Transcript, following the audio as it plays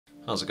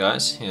How's it,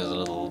 guys? Here's a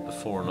little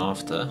before and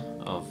after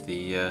of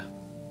the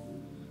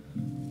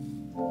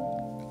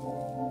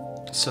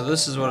so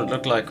this is what it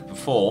looked like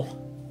before.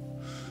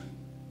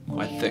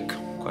 Quite thick,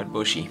 quite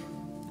bushy.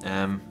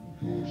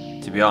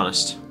 To be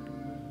honest,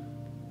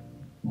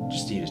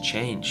 just need a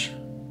change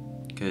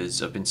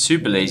because I've been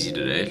super lazy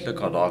today. Look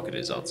how dark it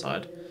is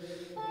outside,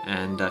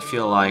 and I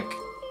feel like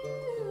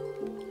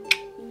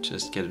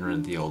just getting rid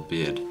of the old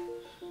beard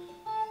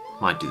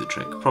might do the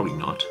trick. Probably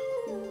not,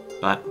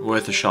 but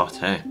worth a shot,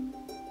 hey?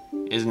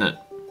 Isn't it?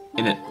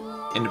 In it,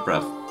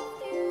 bruv.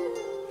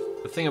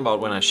 The thing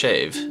about when I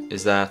shave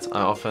is that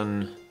I've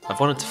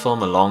wanted to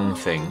film a long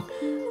thing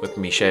with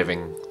me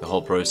shaving the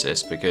whole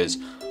process because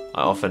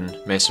I often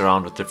mess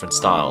around with different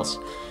styles,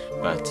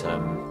 but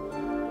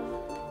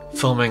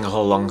filming a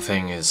whole long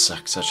thing is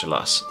like such a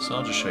loss. So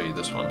I'll just show you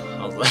this one.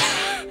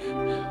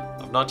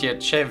 I've not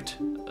yet shaved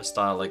a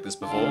style like this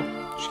before.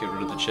 Just get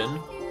rid of the chin.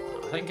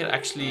 I think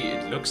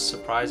it looks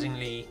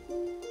surprisingly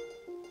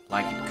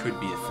like it could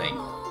be a thing.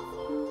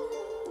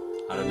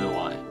 I don't know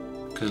why.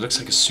 Because it looks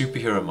like a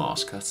superhero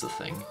mask, that's the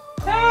thing.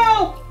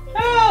 Help!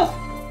 Help!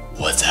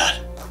 What's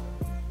that?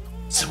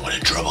 Someone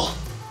in trouble?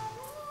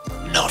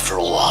 Not for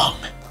long.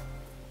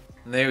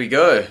 And there we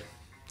go.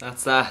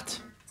 That's that.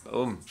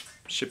 Boom.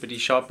 Shippity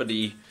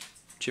shoppity.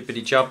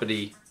 Chippity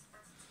choppity.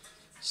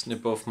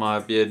 Snip off my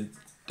beard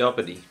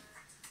doppity.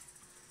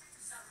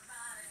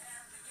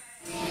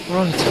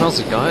 Right, how's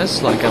it,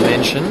 guys? Like I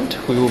mentioned,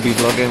 we will be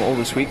vlogging all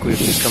this week. We've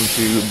just come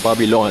to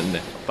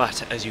Babylon.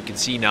 But as you can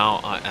see now,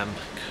 I am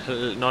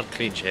not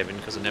clean shaven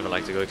because I never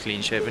like to go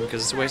clean shaven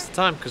because it's a waste of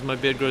time because my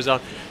beard grows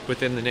out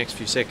within the next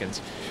few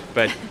seconds.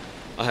 But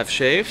I have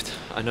shaved.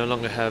 I no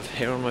longer have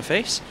hair on my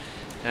face.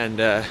 And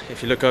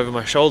if you look over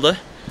my shoulder,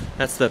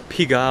 that's the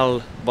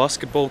Pigalle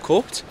basketball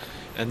court.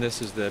 And this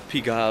is the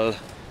Pigalle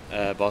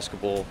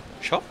basketball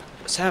shop.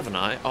 Sav and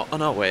I are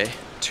on our way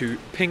to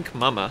Pink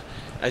Mama.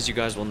 As you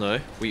guys will know,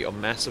 we are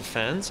massive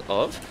fans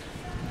of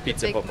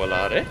Pizza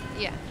Popolare.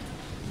 Yeah.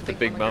 The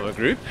Big Mama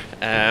Group.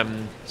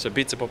 So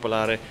Pizza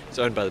Popolare is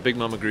owned by the Big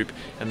Mama Group,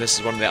 and this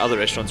is one of the other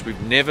restaurants.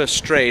 We've never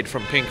strayed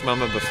from Pink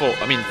Mama before.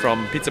 I mean,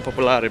 from Pizza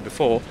Popolare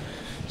before.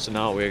 So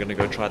now we're going to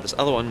go try this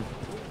other one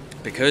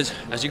because,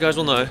 as you guys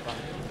will know,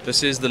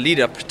 this is the lead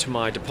up to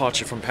my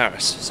departure from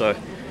Paris. So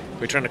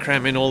we're trying to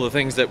cram in all the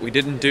things that we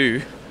didn't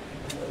do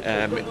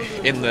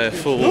in the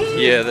full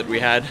year that we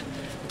had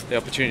the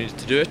opportunity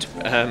to do it.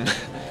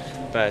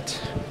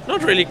 But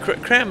not really.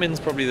 Cram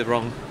in's probably the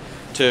wrong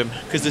term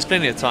because there's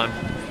plenty of time.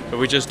 But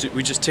we're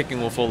just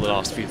ticking off all the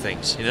last few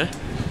things, you know.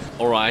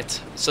 All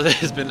right. So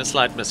there's been a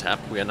slight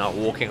mishap. We are now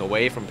walking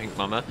away from Pink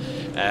Mama.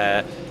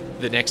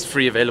 The next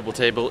free available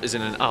table is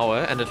in an hour,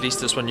 and at least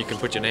this one you can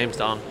put your names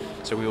down.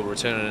 So we will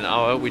return in an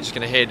hour. We're just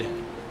gonna head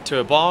to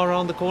a bar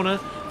around the corner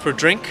for a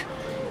drink.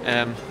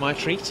 My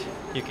treat.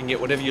 You can get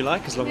whatever you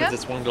like as long as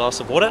it's one glass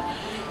of water,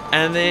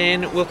 and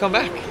then we'll come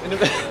back in a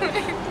bit.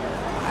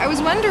 I was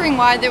wondering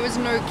why there was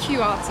no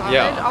queue outside.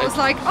 Yeah, I was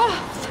like, oh,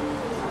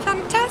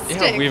 fantastic.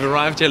 Yeah, we've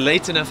arrived here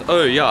late enough.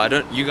 Oh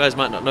yeah, you guys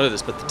might not know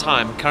this, but the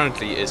time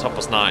currently is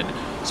 9:30.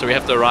 So we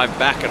have to arrive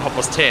back at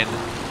 10:30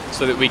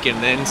 so that we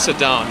can then sit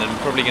down, and we're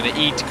probably going to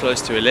eat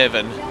close to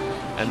 11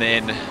 and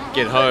then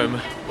get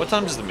home. What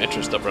time does the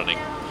metro stop running?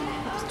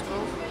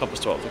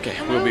 12. Okay,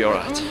 we'll be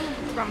alright.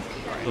 Grumpy.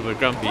 A little bit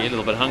grumpy, a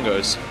little bit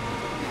hungos.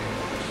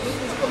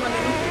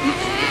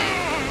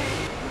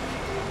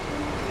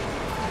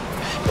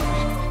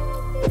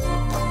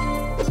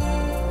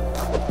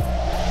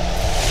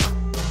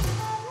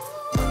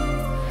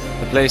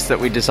 The place that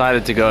we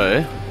decided to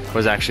go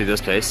was actually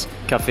this place,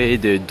 Café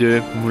de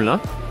Deux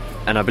Moulins.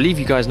 And I believe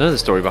you guys know the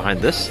story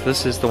behind this.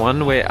 This is the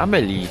one where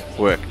Amélie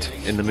worked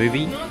in the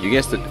movie. You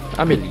guessed it,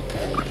 Amélie.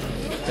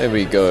 There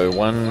we go,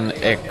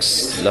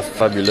 1X La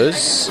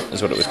Fabuleuse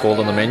is what it was called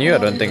on the menu. I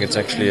don't think it's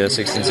actually a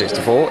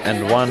 1664.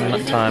 And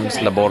 1 times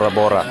La Bora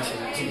Bora.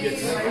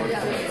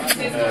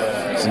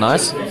 It's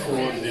nice.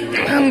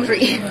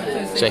 Hungry.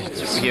 So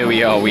here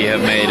we are, we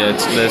have made it.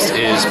 This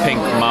is Pink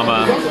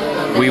Mama.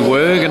 We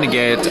were going to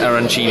get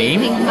arancini,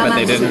 but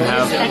they didn't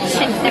have...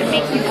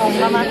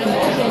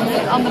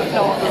 on the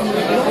floor.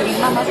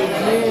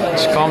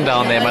 Just calm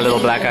down there, my little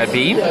black-eyed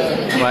pea.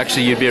 Well,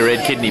 actually, you'd be a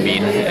red kidney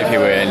bean if you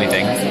were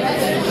anything.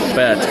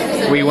 But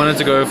we wanted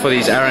to go for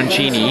these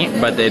arancini,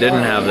 but they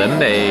didn't have them.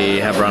 They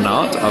have run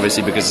out,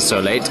 obviously because it's so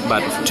late.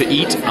 But to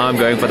eat, I'm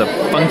going for the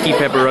funky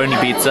pepperoni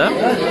pizza.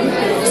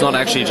 It's not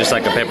actually just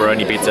like a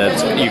pepperoni pizza,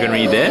 you can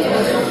read there.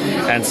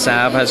 And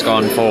Sav has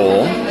gone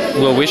for...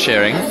 Well, we're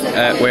sharing.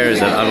 Where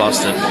is it? I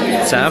lost it.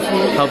 Sav,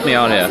 help me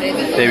out here.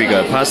 There we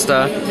go.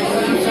 Pasta.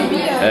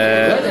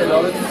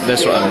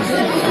 This one.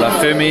 La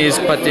Fermi's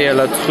pâté à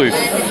la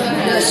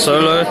truffe.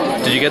 Solo.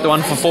 Did you get the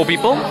one for 4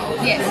 people?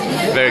 Yes.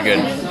 Very good.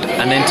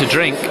 And then to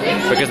drink,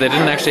 because they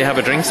didn't actually have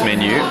a drinks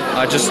menu,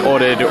 I just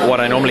ordered what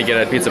I normally get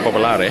at Pizza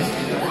Popolare.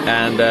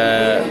 And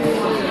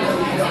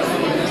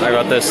I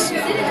got this.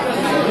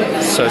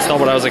 So it's not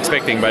what I was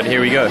expecting, but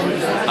here we go.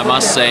 I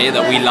must say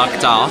that we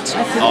lucked out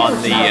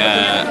on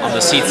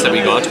the seats that we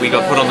got. We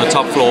got put on the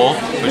top floor,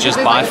 which is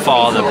by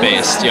far the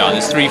best. Yeah,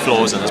 there's 3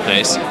 floors in this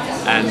place,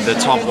 and the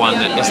top one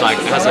is like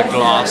has a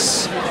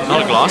glass,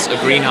 not a glass, a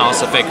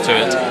greenhouse effect to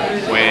it,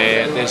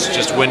 where there's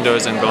just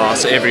windows and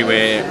glass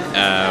everywhere.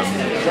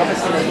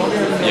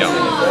 Yeah,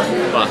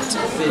 but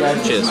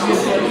cheers.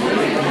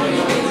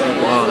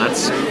 Wow,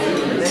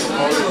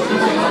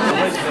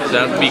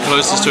 that'd be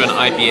closest to an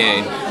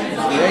IPA.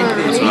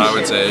 That's what I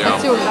would say, yeah.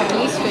 That's your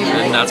least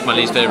favorite. And that's my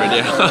least favorite,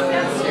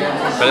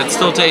 yeah. But it's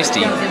still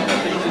tasty.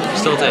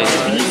 Still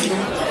tasty.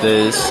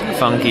 This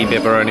funky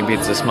pepperoni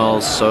pizza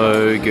smells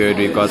so good.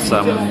 We've got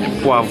some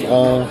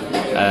poivron,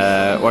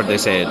 what do they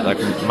say? Like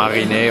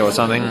mariné or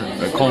something.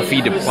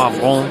 Confit de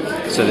poivron.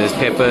 So there's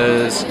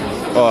peppers.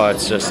 Oh,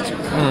 it's just...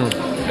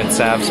 And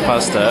Sav's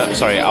pasta,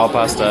 sorry, our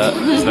pasta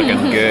is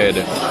looking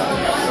good.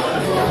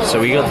 So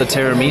we got the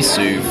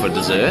tiramisu for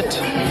dessert,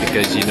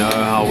 because you know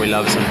how we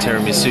love some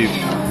tiramisu.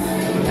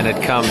 And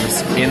it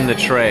comes in the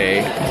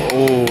tray.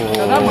 Oh,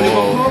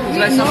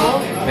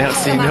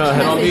 merci. No.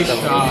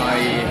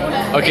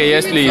 Okay,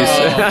 yes, please.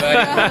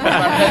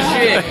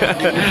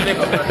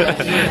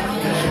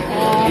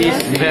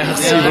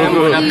 Merci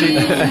beaucoup.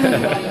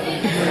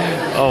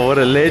 Oh, what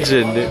a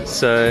legend.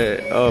 So,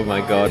 oh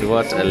my god,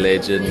 what a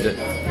legend.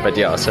 But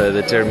yeah, so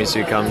the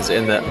tiramisu comes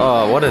in the...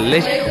 Oh, what a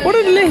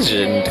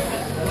legend.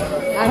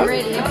 I'm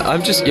ready.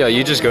 I'm just... Yeah,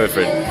 you just go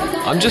for it.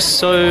 I'm just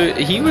so...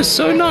 He was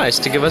so nice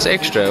to give us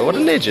extra. What a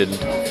legend.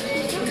 Of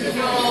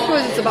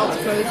course it's about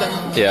to close then.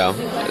 Yeah,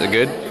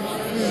 good.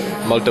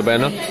 Molto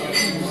bene.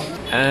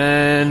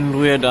 And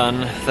we're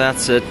done.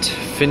 That's it.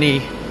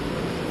 Fini.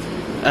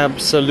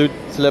 Absolute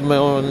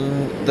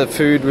lemon. The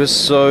food was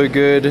so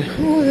good.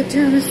 Oh, the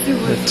tiramisu.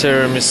 The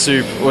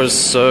tiramisu was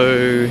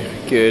so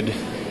good.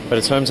 But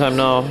it's home time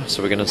now,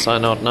 so we're gonna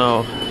sign out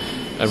now,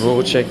 and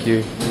we'll check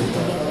you